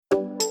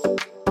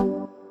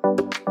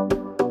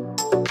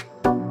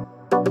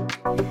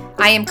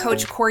I am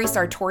Coach Cori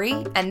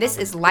Sartori, and this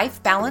is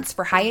Life Balance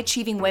for High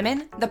Achieving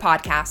Women, the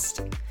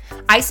podcast.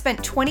 I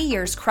spent 20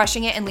 years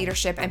crushing it in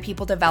leadership and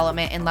people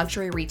development in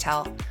luxury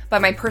retail,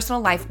 but my personal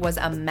life was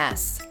a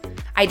mess.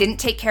 I didn't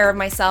take care of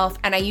myself,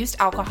 and I used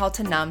alcohol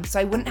to numb so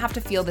I wouldn't have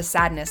to feel the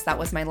sadness that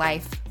was my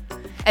life.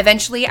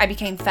 Eventually, I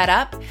became fed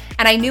up,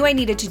 and I knew I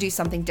needed to do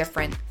something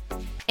different.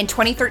 In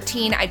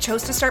 2013, I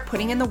chose to start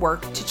putting in the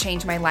work to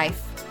change my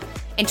life.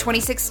 In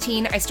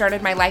 2016, I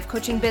started my life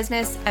coaching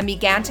business and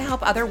began to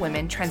help other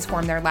women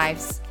transform their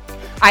lives.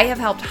 I have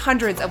helped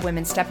hundreds of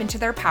women step into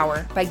their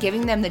power by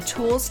giving them the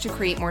tools to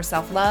create more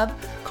self-love,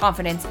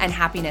 confidence, and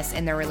happiness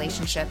in their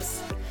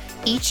relationships.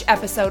 Each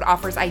episode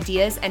offers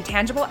ideas and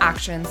tangible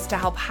actions to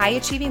help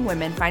high-achieving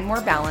women find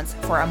more balance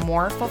for a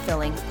more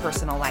fulfilling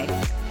personal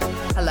life.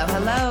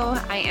 Hello.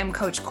 I am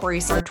Coach Cori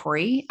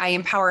Sartori. I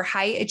empower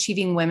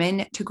high-achieving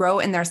women to grow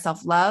in their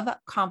self-love,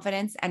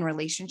 confidence, and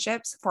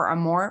relationships for a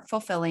more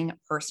fulfilling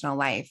personal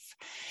life.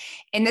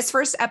 In this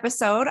first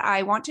episode,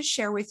 I want to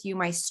share with you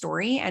my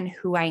story and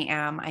who I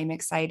am. I'm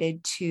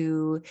excited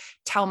to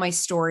tell my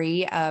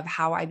story of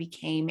how I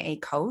became a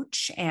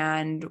coach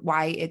and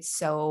why it's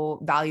so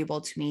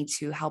valuable to me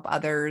to help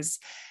others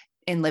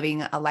in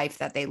living a life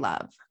that they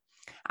love.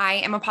 I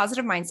am a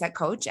positive mindset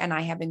coach, and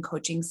I have been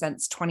coaching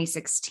since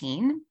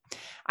 2016.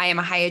 I am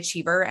a high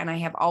achiever, and I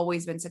have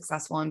always been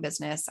successful in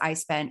business. I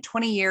spent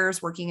 20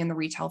 years working in the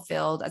retail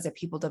field as a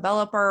people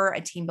developer,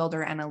 a team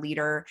builder, and a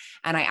leader,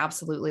 and I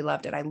absolutely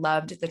loved it. I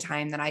loved the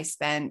time that I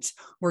spent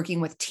working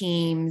with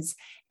teams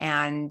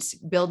and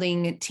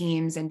building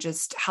teams and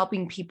just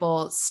helping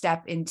people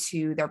step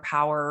into their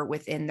power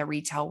within the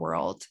retail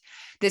world.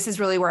 This is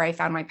really where I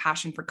found my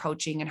passion for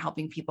coaching and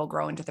helping people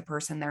grow into the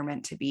person they're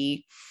meant to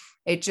be.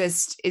 It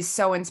just is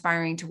so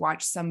inspiring to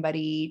watch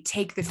somebody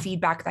take the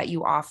feedback that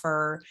you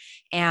offer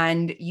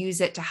and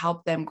use it to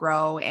help them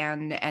grow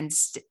and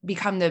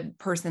become the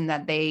person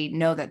that they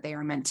know that they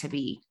are meant to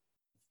be.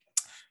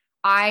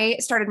 I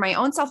started my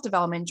own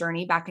self-development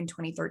journey back in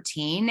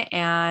 2013.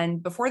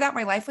 And before that,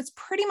 my life was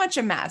pretty much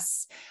a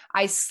mess.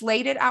 I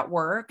slayed it at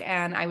work,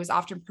 and I was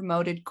often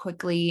promoted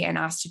quickly and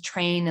asked to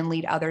train and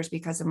lead others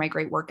because of my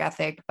great work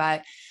ethic.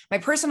 But my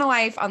personal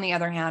life, on the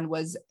other hand,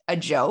 was a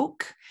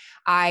joke.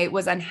 I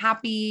was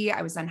unhappy,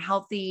 I was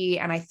unhealthy,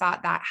 and I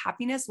thought that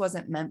happiness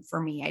wasn't meant for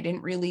me. I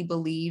didn't really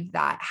believe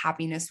that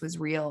happiness was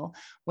real.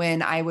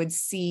 When I would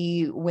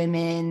see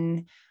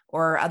women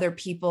or other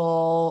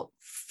people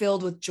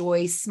filled with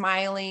joy,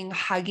 smiling,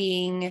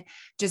 hugging,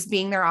 just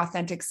being their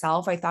authentic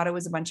self, I thought it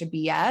was a bunch of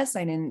BS.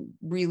 I didn't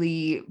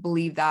really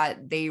believe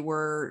that they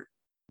were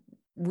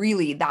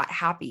really that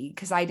happy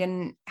because I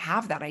didn't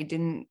have that. I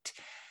didn't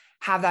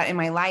have that in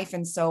my life.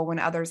 And so when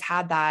others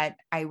had that,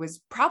 I was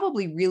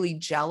probably really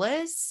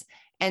jealous.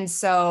 And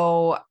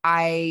so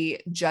I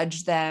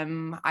judged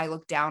them. I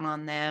looked down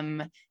on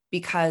them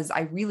because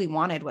I really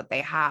wanted what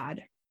they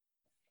had.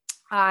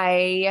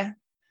 I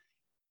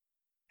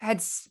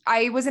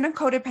was in a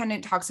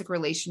codependent toxic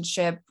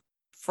relationship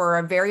for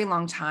a very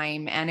long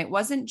time. And it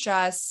wasn't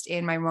just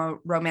in my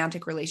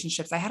romantic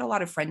relationships. I had a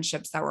lot of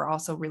friendships that were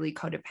also really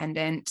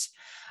codependent.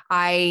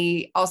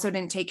 I also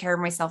didn't take care of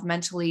myself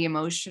mentally,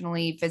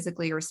 emotionally,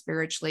 physically, or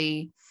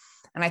spiritually.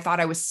 And I thought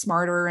I was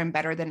smarter and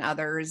better than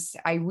others.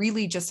 I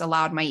really just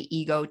allowed my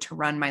ego to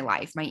run my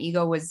life. My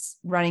ego was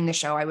running the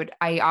show.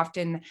 I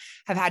often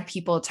have had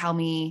people tell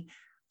me,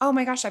 "Oh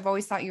my gosh, I've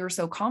always thought you were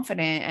so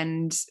confident."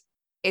 And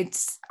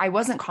I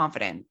wasn't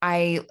confident.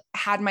 I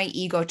had my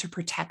ego to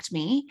protect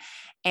me,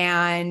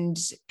 and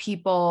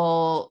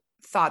people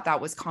thought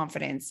that was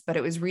confidence, but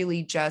it was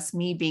really just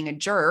me being a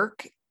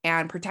jerk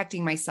and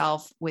protecting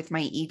myself with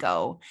my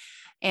ego.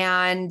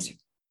 And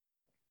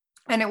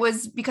it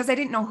was because I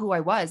didn't know who I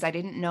was. I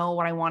didn't know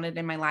what I wanted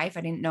in my life.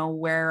 I didn't know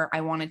where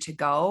I wanted to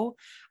go.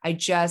 I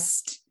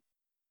just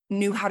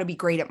knew how to be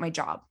great at my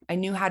job. I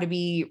knew how to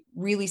be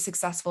really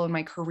successful in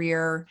my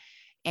career,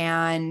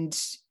 and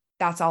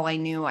that's all I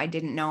knew. I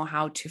didn't know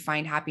how to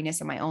find happiness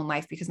in my own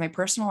life because my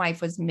personal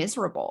life was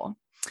miserable.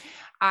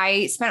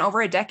 I spent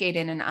over a decade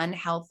in an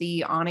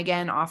unhealthy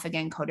on-again,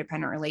 off-again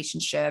codependent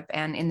relationship.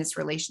 And in this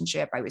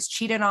relationship, I was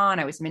cheated on,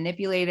 I was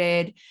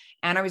manipulated,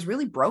 and I was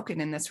really broken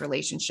in this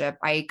relationship.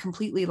 I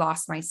completely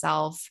lost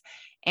myself.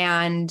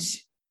 And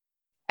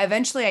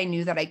eventually I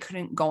knew that I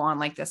couldn't go on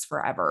like this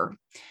forever.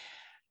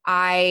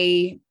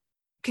 I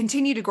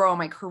continued to grow in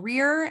my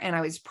career, and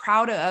I was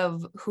proud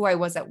of who I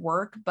was at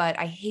work, but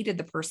I hated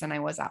the person I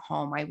was at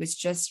home. I was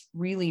just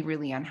really,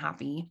 really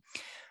unhappy.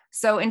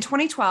 So in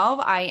 2012,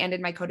 I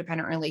ended my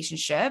codependent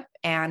relationship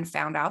and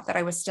found out that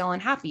I was still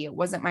unhappy. It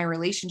wasn't my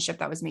relationship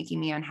that was making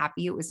me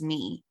unhappy. It was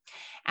me.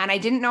 And I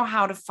didn't know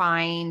how to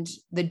find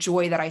the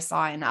joy that I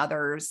saw in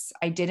others.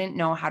 I didn't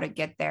know how to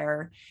get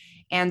there.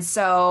 And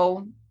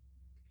so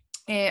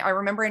I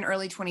remember in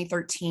early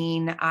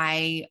 2013,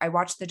 I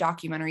watched the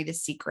documentary, The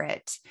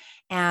Secret,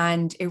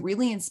 and it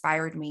really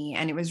inspired me.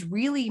 And it was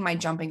really my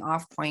jumping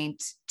off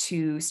point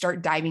to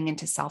start diving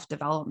into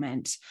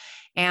self-development.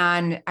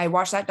 And I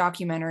watched that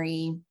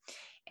documentary,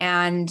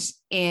 And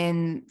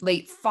in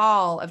late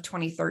fall of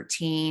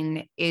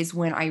 2013 is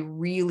when I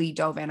really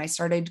dove in. I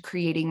started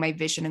creating my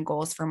vision and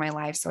goals for my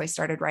life. So I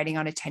started writing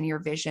out a 10-year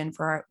vision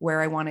for where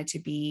I wanted to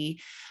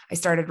be. I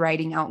started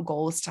writing out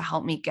goals to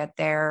help me get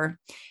there.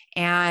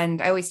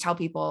 And I always tell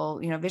people,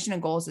 vision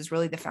and goals is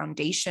really the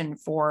foundation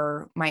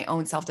for my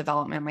own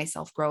self-development, my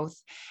self-growth,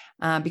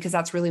 because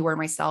that's really where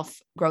my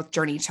self-growth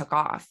journey took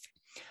off.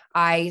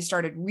 I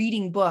started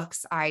reading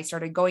books. I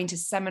started going to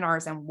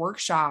seminars and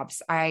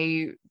workshops.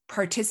 I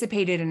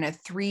participated in a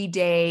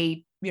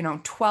 3-day,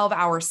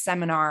 12-hour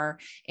seminar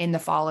in the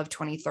fall of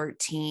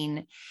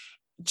 2013,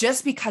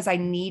 just because I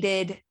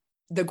needed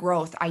the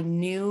growth. I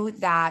knew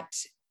that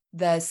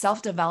the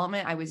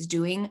self-development I was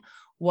doing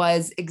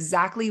was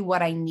exactly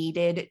what I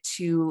needed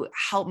to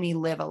help me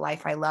live a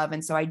life I love.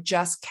 And so I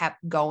just kept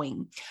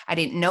going. I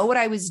didn't know what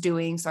I was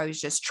doing, so I was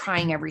just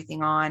trying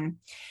everything on.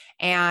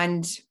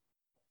 And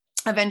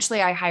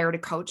eventually I hired a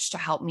coach to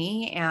help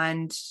me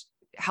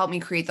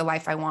create the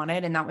life I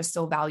wanted. And that was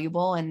so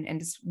valuable. And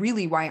it's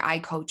really why I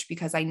coach,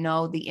 because I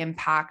know the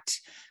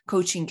impact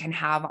coaching can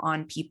have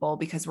on people,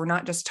 because we're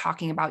not just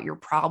talking about your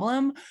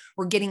problem,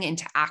 we're getting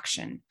into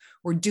action.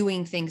 We're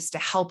doing things to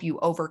help you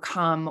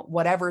overcome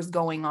whatever's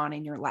going on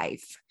in your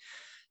life.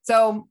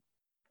 So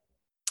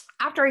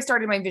after I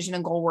started my vision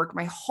and goal work,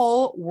 my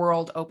whole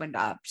world opened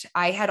up.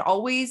 I had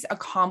always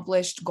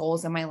accomplished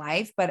goals in my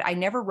life, but I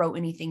never wrote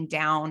anything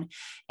down.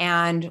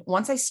 And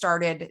once I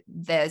started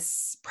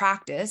this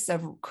practice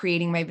of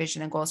creating my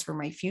vision and goals for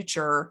my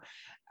future,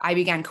 I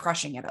began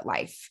crushing it at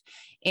life.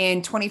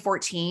 In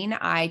 2014,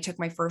 I took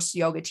my first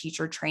yoga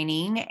teacher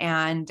training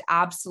and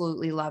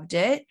absolutely loved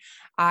it.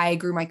 I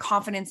grew my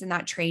confidence in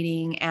that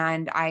training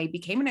and I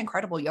became an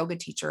incredible yoga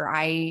teacher.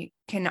 I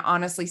can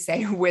honestly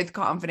say with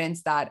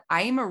confidence that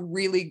I am a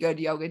really good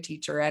yoga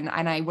teacher, and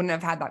I wouldn't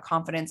have had that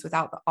confidence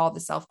without all the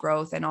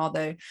self-growth and all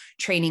the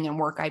training and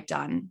work I've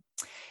done.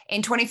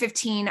 In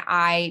 2015,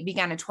 I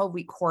began a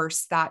 12-week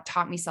course that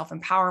taught me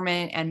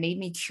self-empowerment and made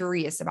me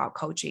curious about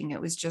coaching.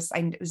 It was just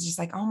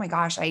like, oh my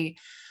gosh,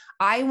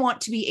 I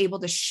want to be able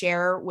to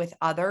share with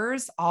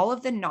others all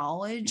of the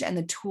knowledge and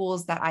the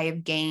tools that I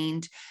have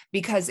gained,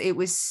 because it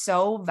was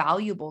so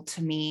valuable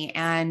to me.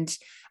 And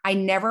I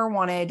never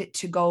wanted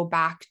to go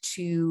back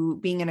to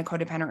being in a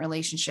codependent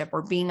relationship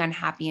or being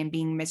unhappy and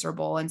being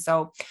miserable. And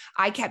so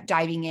I kept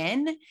diving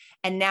in,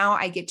 and now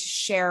I get to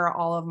share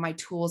all of my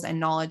tools and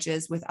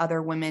knowledges with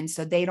other women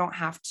so they don't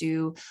have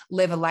to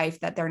live a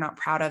life that they're not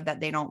proud of, that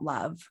they don't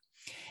love.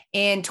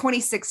 In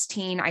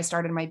 2016, I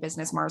started my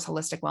business, Mars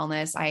Holistic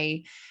Wellness.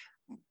 I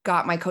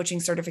got my coaching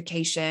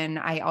certification.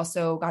 I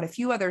also got a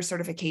few other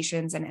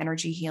certifications in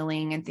energy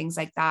healing and things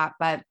like that.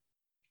 But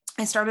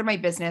I started my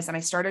business and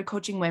I started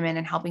coaching women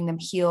and helping them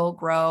heal,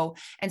 grow,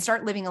 and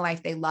start living a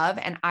life they love.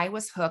 And I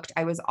was hooked.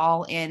 I was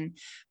all in,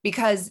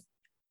 because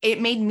it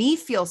made me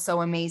feel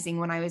so amazing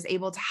when I was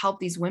able to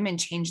help these women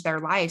change their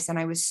lives. And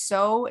I was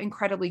so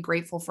incredibly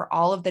grateful for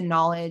all of the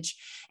knowledge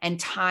and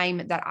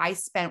time that I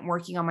spent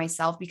working on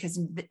myself, because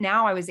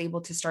now I was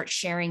able to start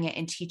sharing it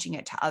and teaching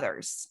it to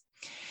others.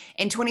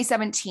 In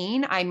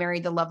 2017, I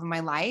married the love of my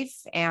life.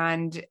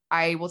 And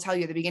I will tell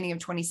you, at the beginning of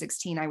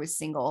 2016, I was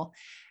single.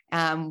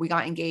 We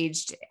got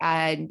engaged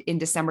in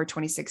December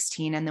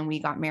 2016, and then we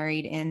got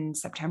married in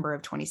September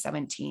of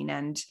 2017.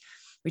 And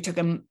we took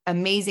an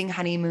amazing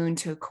honeymoon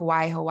to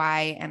Kauai,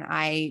 Hawaii. And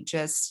I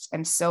just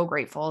am so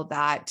grateful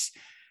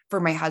for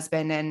my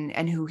husband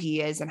and who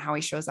he is and how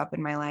he shows up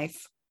in my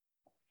life.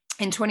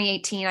 In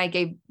 2018, I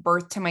gave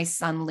birth to my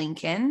son,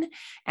 Lincoln,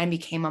 and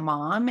became a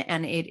mom.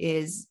 And it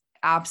is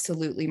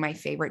absolutely my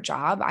favorite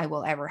job I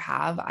will ever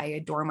have. I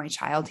adore my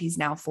child. He's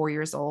now 4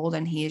 years old,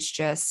 and he is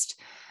just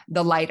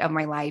the light of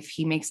my life.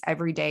 He makes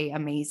every day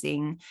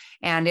amazing.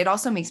 And it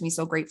also makes me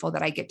so grateful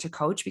that I get to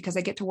coach, because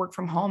I get to work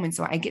from home. And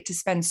so I get to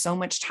spend so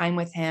much time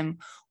with him,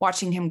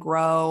 watching him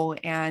grow.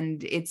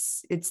 And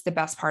it's the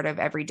best part of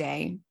every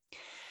day.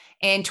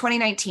 In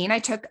 2019, I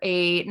took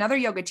another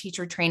yoga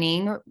teacher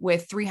training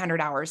with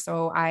 300 hours.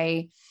 So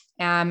I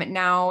am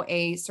now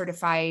a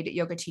certified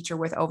yoga teacher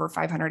with over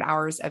 500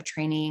 hours of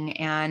training.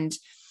 And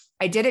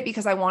I did it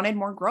because I wanted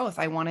more growth.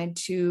 I wanted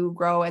to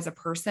grow as a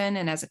person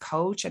and as a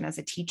coach and as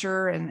a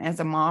teacher and as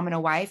a mom and a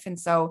wife. And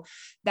so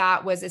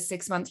that was a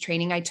 6-month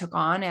training I took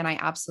on, and I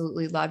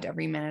absolutely loved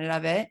every minute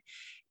of it.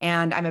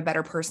 And I'm a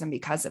better person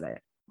because of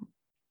it.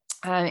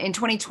 In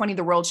 2020,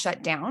 the world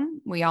shut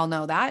down. We all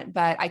know that,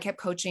 but I kept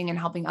coaching and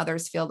helping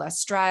others feel less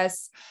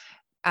stress.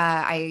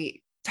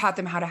 I taught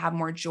them how to have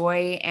more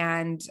joy,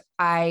 and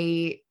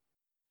I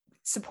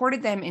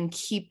supported them in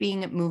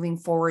moving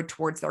forward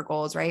towards their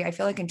goals, right? I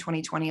feel like in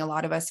 2020, a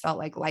lot of us felt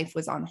like life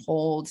was on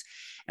hold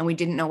and we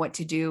didn't know what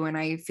to do. And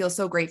I feel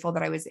so grateful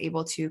that I was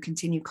able to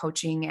continue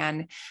coaching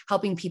and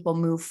helping people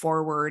move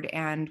forward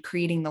and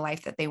creating the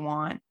life that they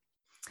want.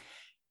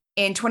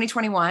 In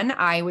 2021,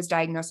 I was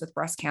diagnosed with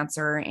breast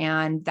cancer,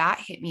 and that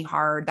hit me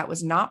hard. That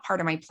was not part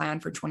of my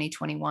plan for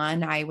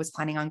 2021. I was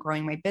planning on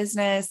growing my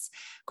business,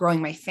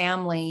 growing my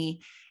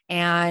family.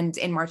 And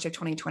in March of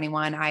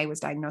 2021, I was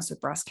diagnosed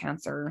with breast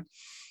cancer.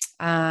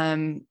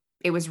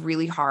 it was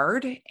really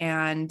hard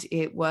and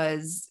it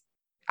was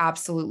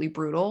absolutely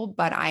brutal,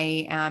 but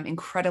I am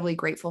incredibly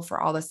grateful for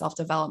all the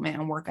self-development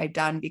and work I've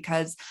done,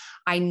 because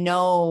I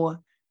know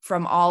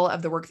from all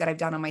of the work that I've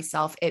done on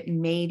myself, it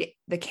made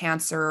the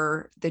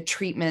cancer, the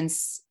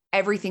treatments,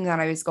 everything that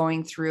I was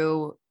going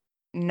through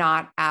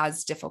not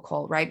as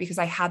difficult, right? Because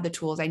I had the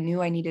tools. I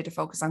knew I needed to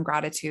focus on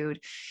gratitude.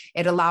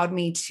 It allowed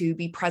me to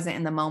be present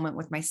in the moment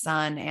with my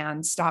son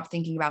and stop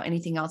thinking about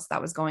anything else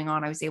that was going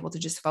on. I was able to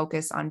just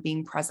focus on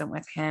being present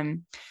with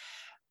him.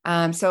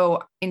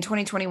 So in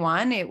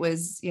 2021, it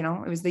was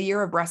the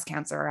year of breast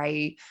cancer.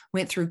 I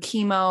went through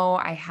chemo.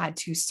 I had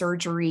 2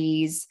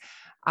 surgeries.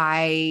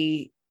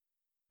 I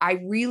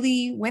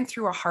really went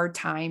through a hard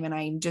time, and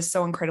I'm just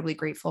so incredibly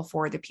grateful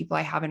for the people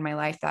I have in my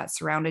life that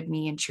surrounded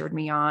me and cheered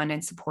me on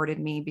and supported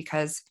me,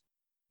 because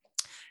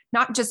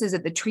not just is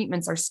it the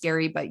treatments are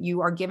scary, but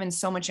you are given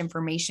so much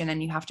information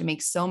and you have to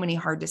make so many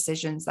hard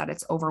decisions that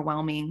it's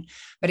overwhelming.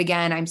 But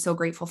again, I'm so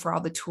grateful for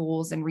all the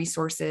tools and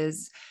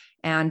resources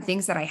and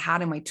things that I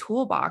had in my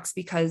toolbox,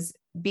 because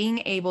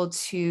being able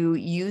to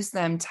use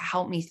them to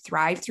help me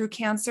thrive through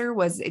cancer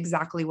was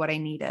exactly what I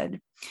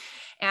needed.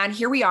 And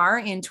here we are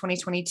in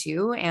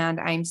 2022, and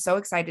I'm so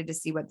excited to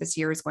see what this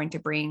year is going to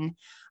bring.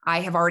 I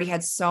have already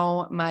had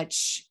so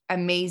much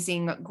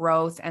amazing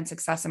growth and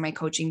success in my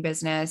coaching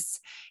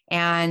business,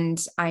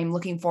 and I'm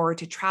looking forward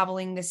to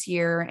traveling this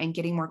year and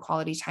getting more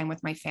quality time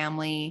with my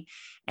family.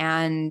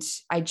 And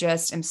I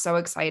just am so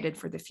excited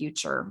for the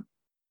future.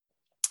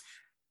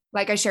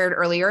 Like I shared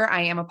earlier,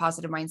 I am a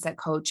positive mindset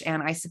coach,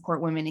 and I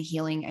support women in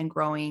healing and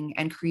growing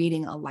and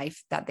creating a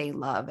life that they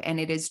love. And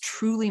it is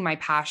truly my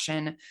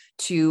passion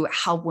to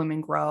help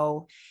women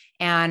grow.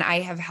 And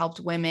I have helped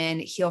women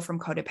heal from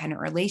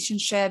codependent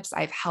relationships.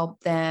 I've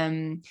helped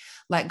them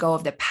let go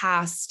of the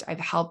past.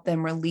 I've helped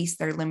them release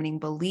their limiting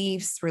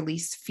beliefs,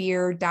 release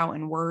fear, doubt,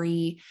 and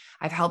worry.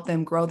 I've helped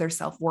them grow their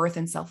self-worth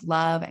and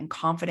self-love and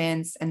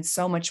confidence and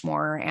so much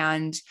more.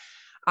 And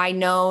I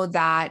know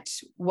that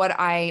what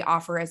I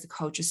offer as a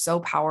coach is so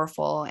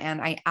powerful,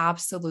 and I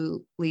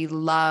absolutely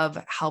love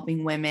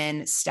helping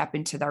women step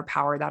into their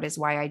power. That is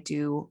why I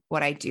do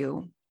what I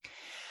do.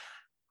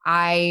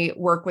 I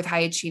work with high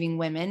achieving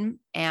women,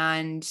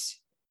 and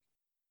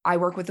I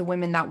work with the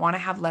women that want to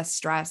have less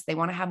stress. They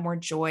want to have more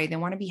joy. They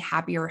want to be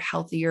happier,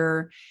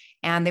 healthier,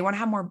 and they want to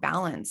have more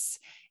balance.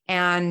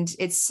 And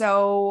it's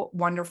so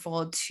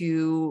wonderful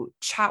to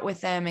chat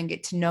with them and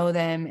get to know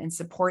them and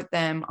support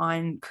them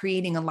on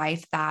creating a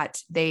life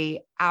that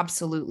they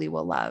absolutely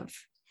will love.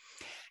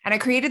 And I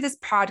created this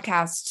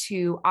podcast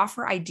to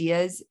offer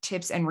ideas,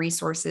 tips, and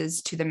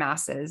resources to the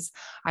masses.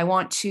 I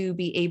want to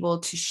be able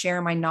to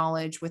share my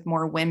knowledge with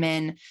more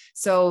women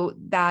so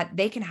that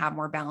they can have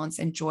more balance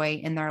and joy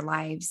in their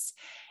lives.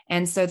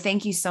 And so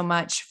thank you so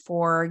much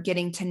for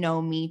getting to know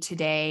me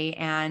today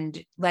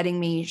and letting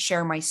me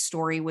share my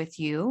story with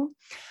you.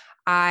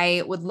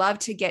 I would love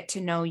to get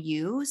to know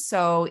you.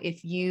 So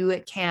if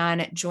you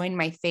can join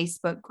my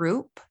Facebook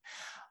group,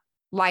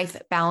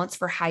 Life Balance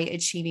for High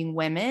Achieving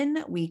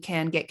Women, we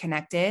can get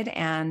connected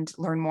and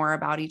learn more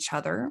about each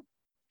other.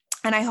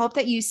 And I hope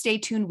that you stay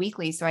tuned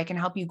weekly so I can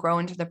help you grow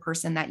into the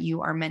person that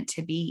you are meant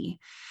to be.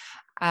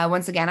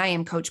 Once again, I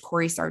am Coach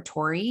Cori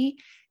Sartori.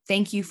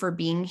 Thank you for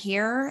being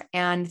here,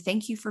 and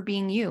thank you for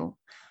being you.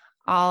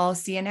 I'll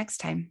see you next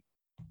time.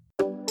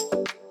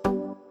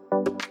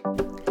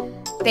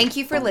 Thank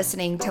you for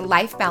listening to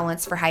Life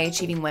Balance for High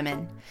Achieving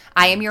Women.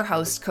 I am your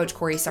host, Coach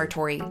Cori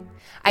Sartori.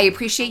 I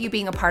appreciate you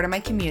being a part of my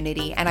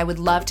community, and I would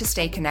love to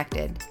stay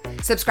connected.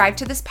 Subscribe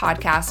to this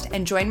podcast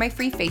and join my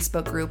free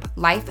Facebook group,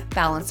 Life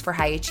Balance for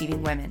High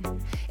Achieving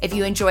Women. If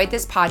you enjoyed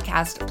this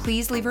podcast,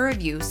 please leave a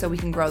review so we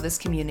can grow this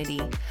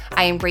community.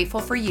 I am grateful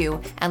for you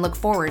and look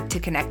forward to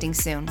connecting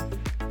soon.